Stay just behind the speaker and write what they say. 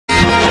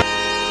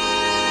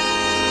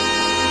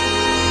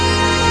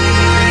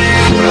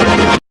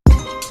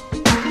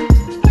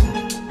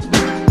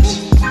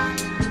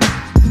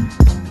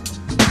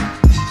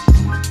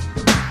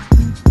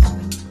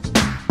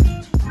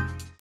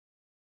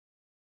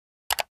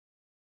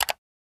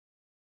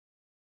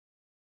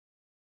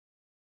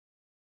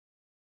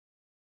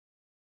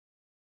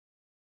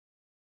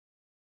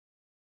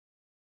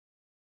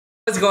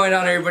What's going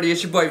on, everybody?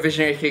 It's your boy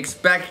Visionary Cakes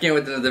back again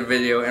with another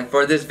video, and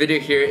for this video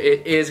here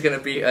it is gonna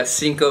be a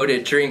Cinco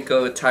De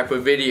Drinko type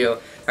of video.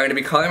 I'm gonna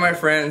be calling my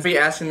friends, be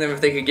asking them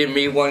if they could give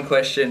me one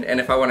question, and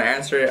if I want to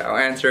answer it, I'll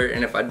answer it,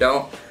 and if I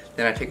don't,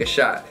 then I take a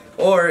shot.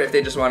 Or if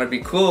they just want to be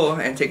cool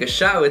and take a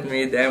shot with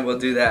me, then we'll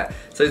do that.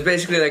 So it's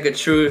basically like a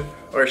truth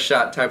or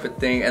shot type of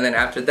thing, and then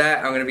after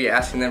that I'm gonna be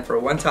asking them for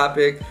one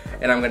topic,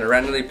 and I'm gonna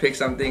randomly pick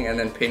something and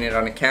then paint it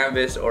on a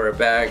canvas or a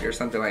bag or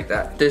something like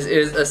that. This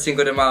is a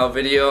Cinco de Mayo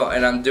video,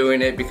 and I'm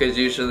doing it because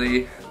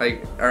usually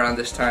like around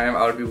this time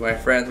I would be with my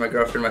friends, my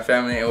girlfriend, my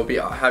family, and we'll be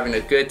having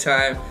a good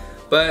time.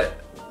 But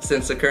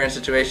since the current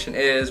situation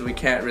is we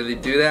can't really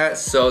do that,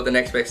 so the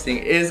next best thing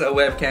is a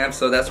webcam,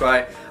 so that's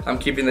why I'm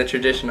keeping the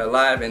tradition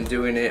alive and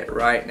doing it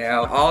right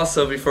now.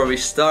 Also, before we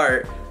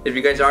start, if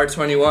you guys are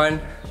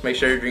 21, make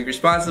sure you drink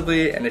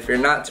responsibly, and if you're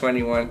not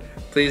 21,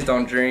 please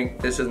don't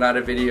drink. This is not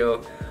a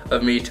video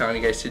of me telling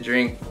you guys to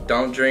drink.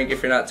 Don't drink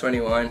if you're not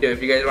 21.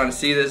 If you guys want to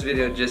see this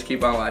video, just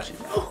keep on watching.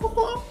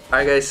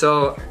 Alright guys,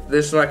 so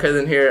this is my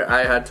cousin here.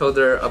 I had told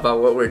her about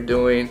what we're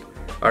doing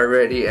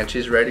already, and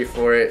she's ready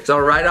for it. So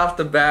right off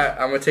the bat,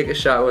 I'm gonna take a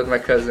shot with my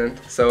cousin.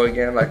 So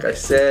again, like I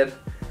said,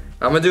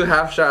 I'm gonna do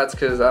half shots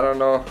because I don't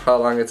know how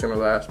long it's gonna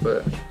last,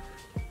 but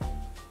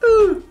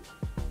ooh.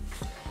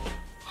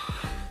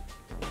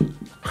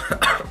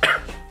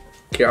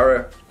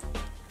 Kiara,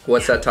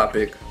 what's that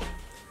topic?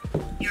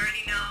 You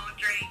already know,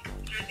 Drake,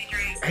 Jersey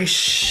Drake. Hey,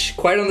 shh,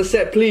 quiet on the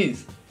set,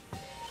 please.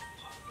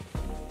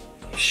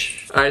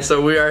 Shh. Alright,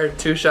 so we are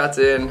 2 shots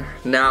in.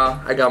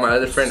 Now I got my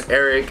other friend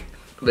Eric.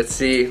 Let's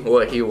see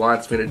what he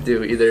wants me to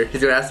do. Either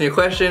he's gonna ask me a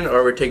question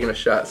or we're taking a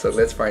shot, so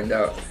let's find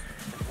out.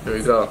 Here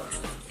we go.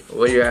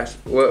 What do you ask?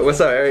 What's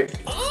up, Eric?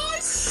 Oh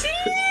shit!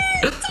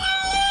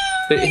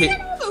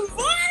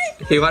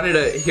 He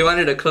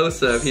wanted a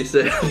close up. He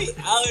said. We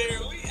out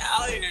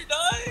here,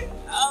 dog.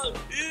 Out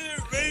here,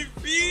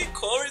 baby.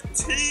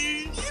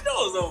 Quarantine. You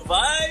know the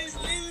vibes,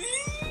 baby.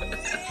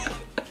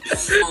 I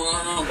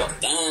don't know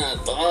about that,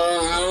 dog. I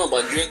don't know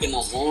about drinking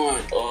no more,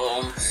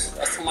 dog.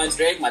 Last time I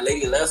drank, my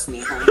lady left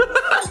me, huh?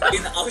 We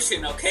in the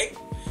ocean, okay?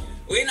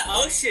 We in the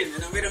ocean,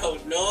 in the middle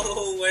of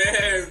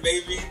nowhere,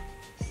 baby.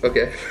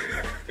 Okay.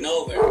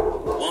 Nowhere.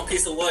 One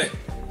piece of wood.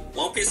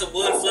 One piece of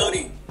wood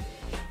floating.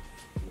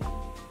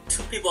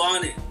 2 people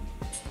on it.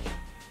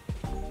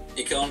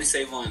 You can only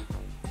save one.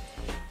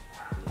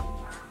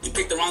 You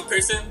pick the wrong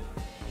person,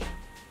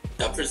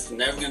 that person's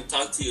never gonna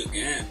talk to you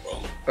again,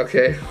 bro.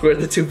 Okay, who are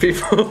the 2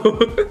 people?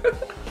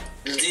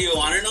 Do you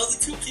want to know the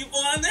 2 people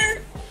on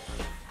there?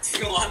 Do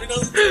you want to know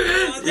the 2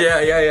 people on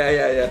there?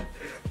 Yeah.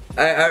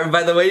 I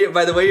by the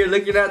way you're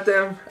looking at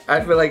them,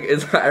 I feel like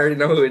I already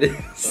know who it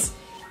is.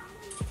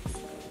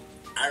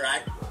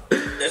 Alright.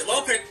 There's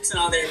one person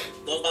on there,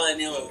 goes by the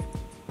name of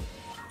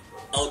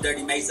Old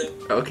Dirty Mesa.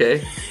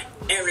 Okay.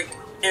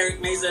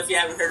 Eric Mesa, if you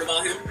haven't heard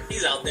about him,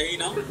 he's out there, you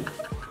know.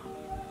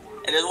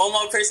 And there's one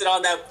more person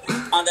on that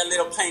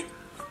little plank.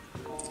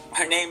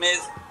 Her name is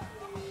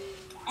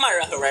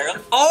Myra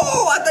Herrera.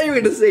 Oh, I thought you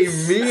were gonna say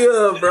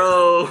Mia,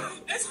 bro.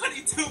 There's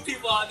only 2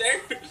 people on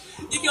there.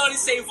 You can only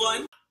save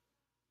one.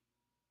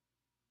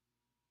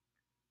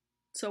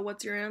 So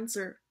what's your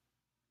answer?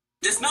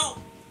 Just know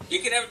you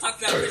can never talk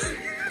to that person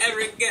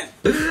ever again.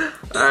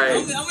 Alright.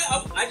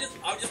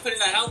 I'm just putting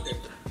that out there.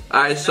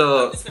 Alright,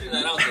 so I'm just putting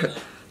that out there,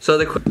 though. so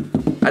I think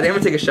I'm gonna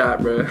take a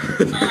shot, bro.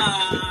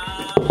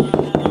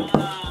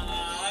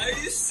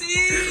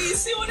 You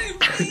see what I mean?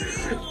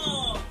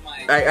 Oh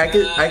my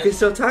God. I can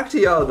still talk to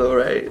y'all though,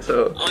 right?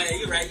 So. Oh yeah,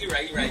 you're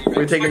right.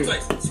 We're taking.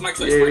 Smart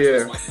choice.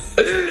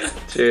 Yeah.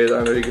 Cheers. I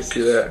don't know if you can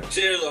see that.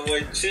 Cheers, my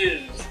boy.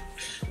 Cheers.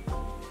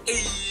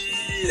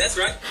 Hey, that's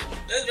right.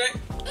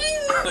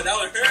 But that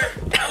would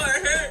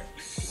hurt.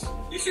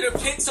 You should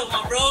have picked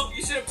someone, bro.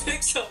 You should have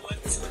picked someone.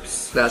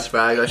 That's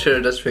right. I should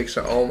have just picked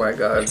some. Oh my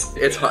God.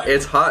 It's hot.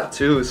 It's hot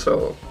too.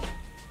 So.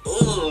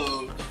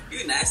 Oh,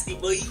 you nasty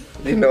boy.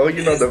 You know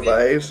the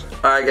vibes.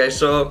 Alright guys,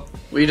 so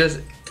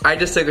I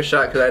just took a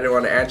shot because I didn't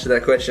want to answer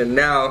that question.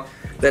 Now,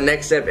 the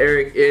next step,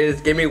 Eric,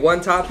 is give me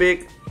one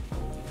topic,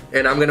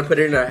 and I'm gonna put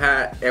it in a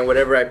hat, and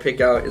whatever I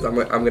pick out is I'm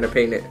gonna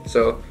paint it.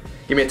 So,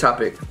 give me a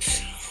topic.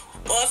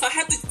 Well, if I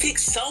have to pick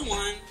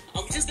someone,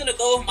 I'm just gonna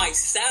go with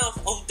myself.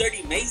 Oh,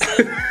 Dirty Mesa.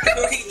 You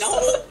already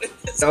know.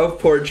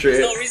 Self-portrait.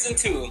 There's no reason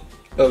to.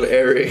 Of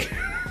Eric.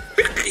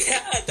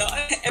 Yeah,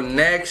 dog.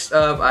 Next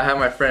up, I have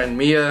my friend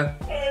Mia.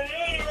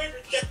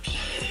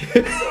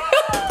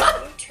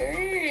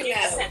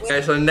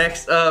 Okay, so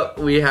next up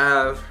we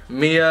have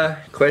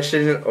Mia.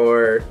 Question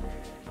or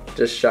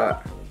just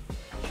shot?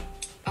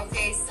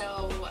 Okay,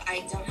 so I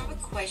don't have a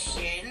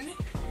question.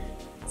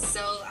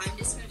 So I'm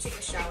just gonna take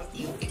a shot with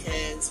you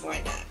because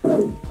why not?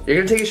 You're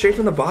gonna take it straight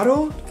from the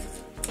bottle?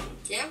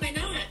 Yeah, why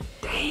not?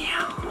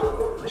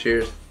 Damn.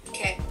 Cheers.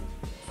 Okay.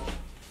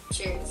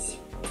 Cheers.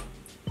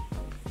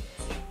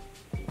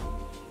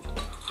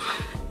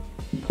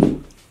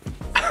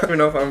 I don't even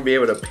know if I'm gonna be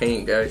able to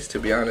paint, guys, to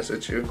be honest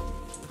with you.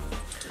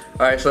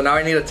 Alright, so now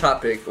I need a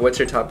topic. What's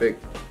your topic?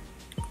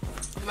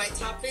 My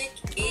topic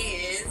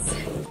is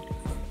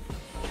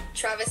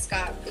Travis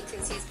Scott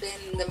because he's been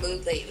in the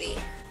mood lately.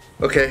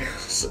 Okay,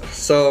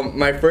 so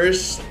my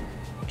first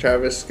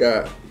Travis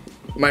Scott.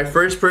 My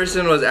first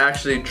person was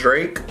actually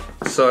Drake.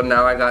 So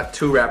now I got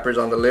 2 rappers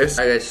on the list.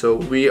 Alright guys, so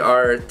we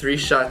are 3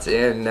 shots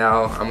in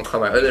now. I'm gonna call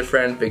my other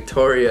friend,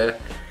 Victoria.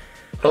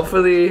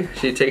 Hopefully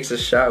she takes a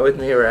shot with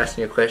me or asks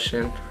me a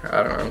question.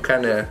 I don't know, I'm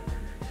kinda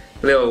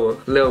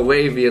little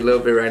wavy a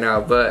little bit right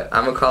now, but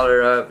I'm gonna call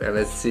her up and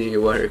let's see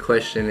what her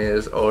question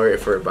is or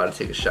if we're about to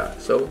take a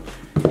shot. So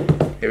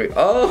here we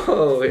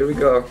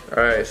go.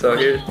 Alright, so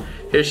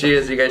here she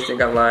is. You guys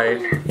think I'm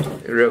lying?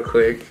 Real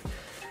quick.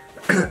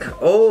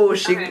 Oh,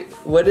 Okay.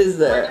 What is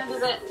that? What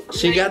is it?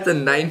 She got the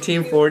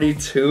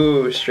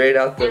 1942 straight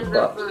out the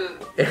box.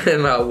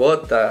 En la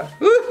bota.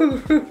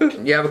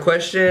 You have a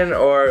question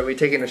or are we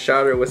taking a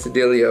shot or what's the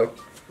dealio?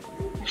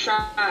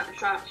 Shot.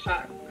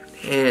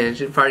 Man,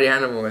 she's a party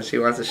animal and she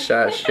wants a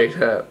shot straight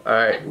up.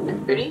 Alright.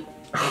 Ready?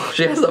 Oh,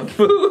 she has some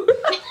food.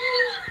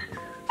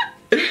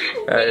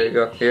 Alright, here you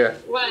go. Yeah.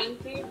 1,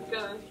 2,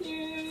 go.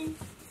 Here.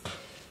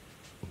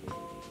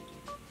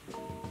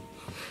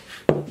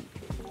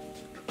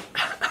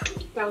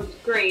 That was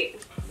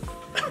great.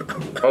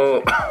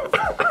 Oh.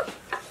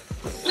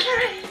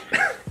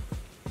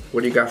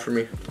 What do you got for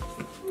me?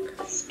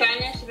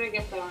 Spanish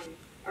reggaeton.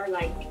 Or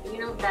like, you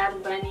know,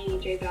 Bad Bunny,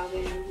 J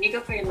Balvin. You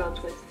go for your little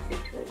twist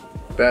into it.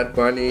 Bad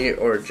Bunny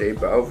or J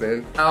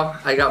Balvin. Now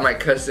I got my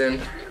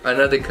cousin,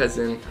 another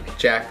cousin,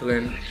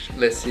 Jacqueline.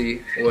 Let's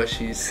see what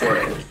she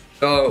said.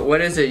 So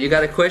what is it? You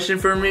got a question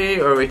for me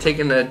or are we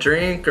taking a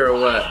drink or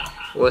what?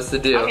 What's the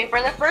deal? Okay,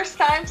 for the first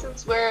time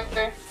since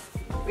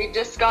we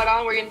just got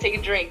on, we're gonna take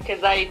a drink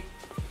because I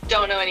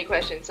don't know any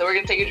questions, so we're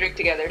gonna take a drink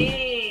together.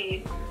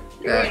 Hey,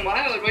 you're Yeah. going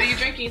wild. What are you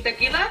drinking?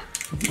 Tequila?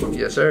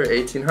 Yes sir,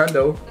 18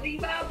 hundo.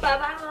 Arriba, pa'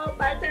 abajo,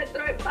 pa'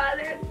 dentro y pa'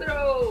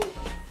 dentro.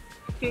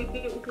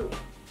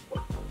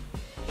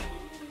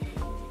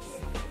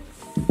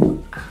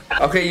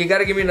 Okay, you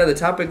gotta give me another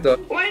topic though.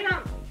 Why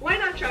not? Why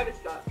not Travis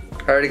Scott?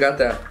 I already got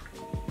that.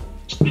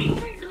 Oh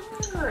my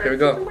god. Here we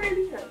go.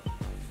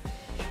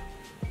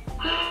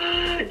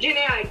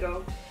 Janae, I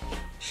go.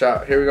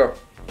 Shot, here we go.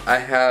 I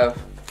have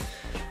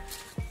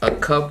a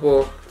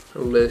couple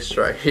lists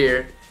right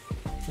here.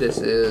 This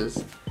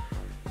is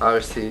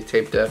obviously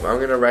taped up. I'm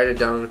gonna write it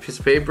down on a piece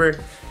of paper,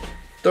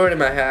 throw it in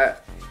my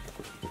hat,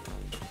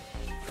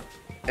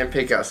 and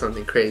pick out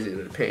something crazy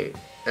to paint.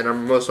 And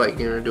I'm most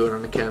likely gonna do it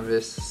on the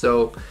canvas.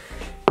 So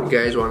if you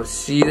guys wanna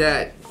see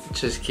that,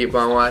 just keep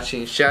on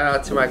watching. Shout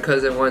out to my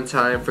cousin one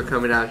time for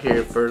coming out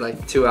here for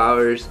like 2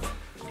 hours,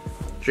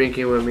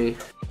 drinking with me.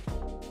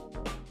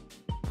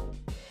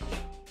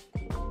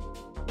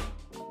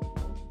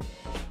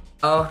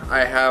 Now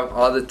I have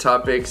all the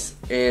topics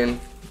in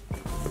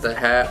the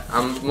hat.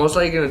 I'm most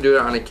likely gonna do it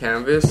on a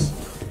canvas.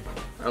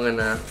 I'm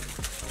gonna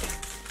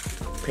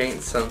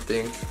paint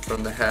something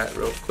from the hat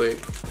real quick.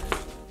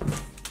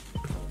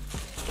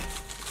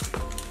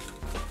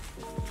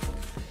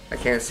 I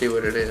can't see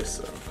what it is,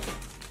 so.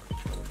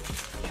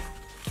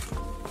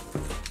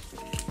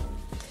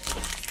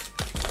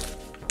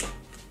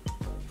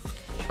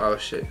 Oh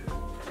shit.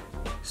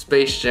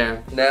 Space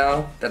Jam.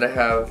 Now that I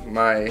have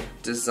my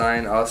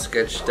design all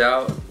sketched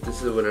out,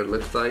 this is what it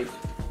looks like.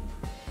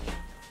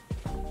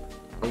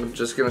 I'm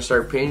just gonna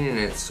start painting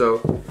it.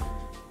 So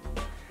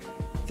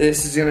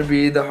this is gonna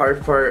be the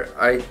hard part,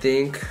 I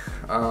think.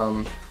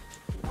 I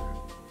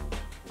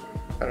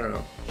don't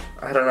know.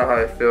 I don't know how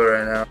I feel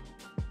right now.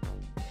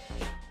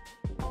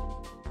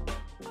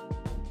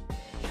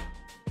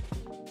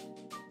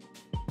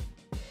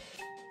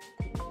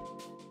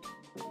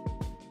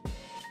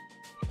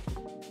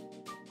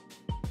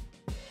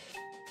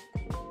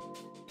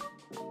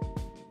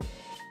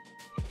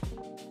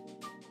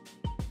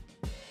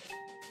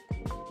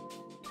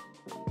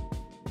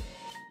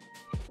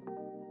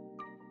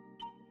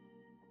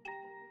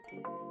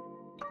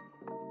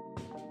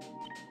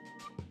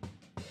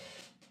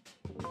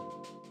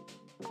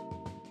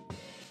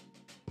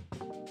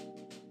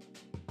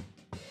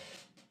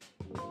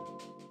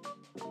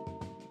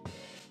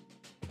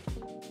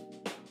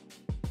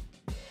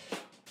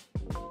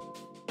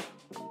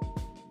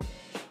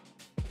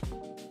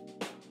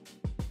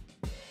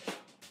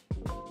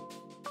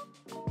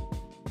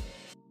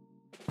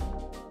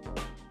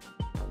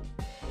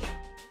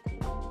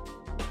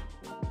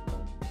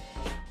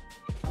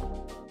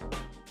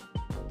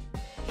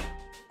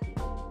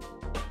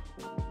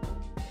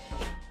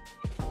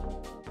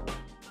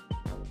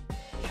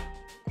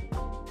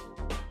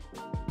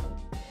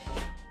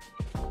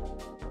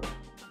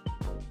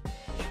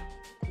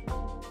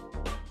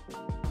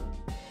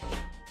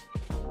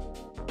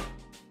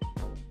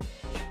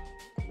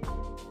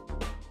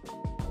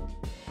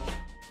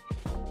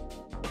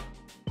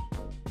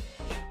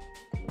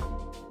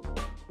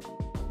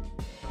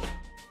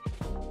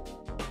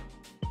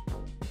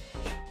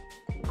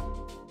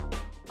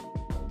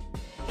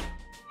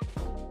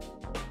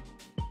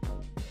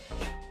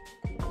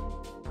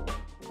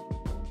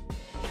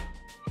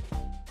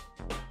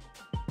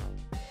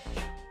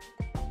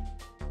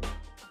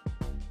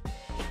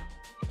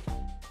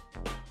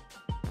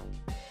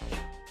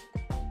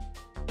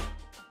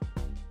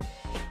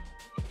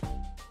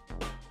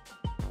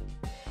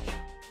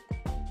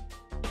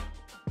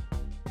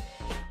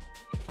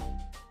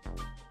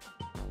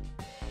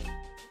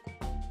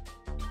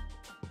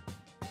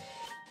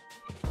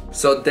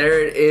 So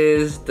there it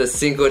is. The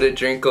Cinco de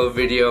Drinko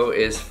video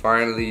is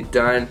finally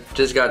done.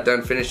 Just got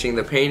done finishing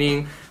the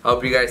painting. I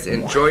hope you guys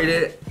enjoyed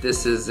it.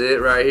 This is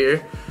it right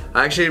here.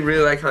 I actually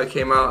really like how it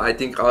came out. I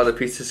think all the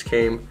pieces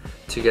came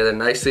together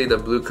nicely. The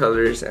blue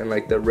colors and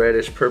like the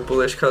reddish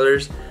purplish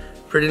colors.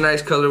 Pretty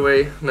nice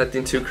colorway,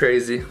 nothing too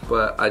crazy,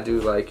 but I do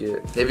like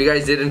it. If you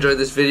guys did enjoy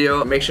this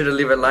video, make sure to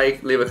leave a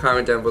like, leave a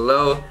comment down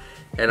below,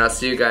 and I'll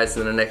see you guys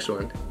in the next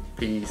one.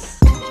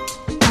 Peace.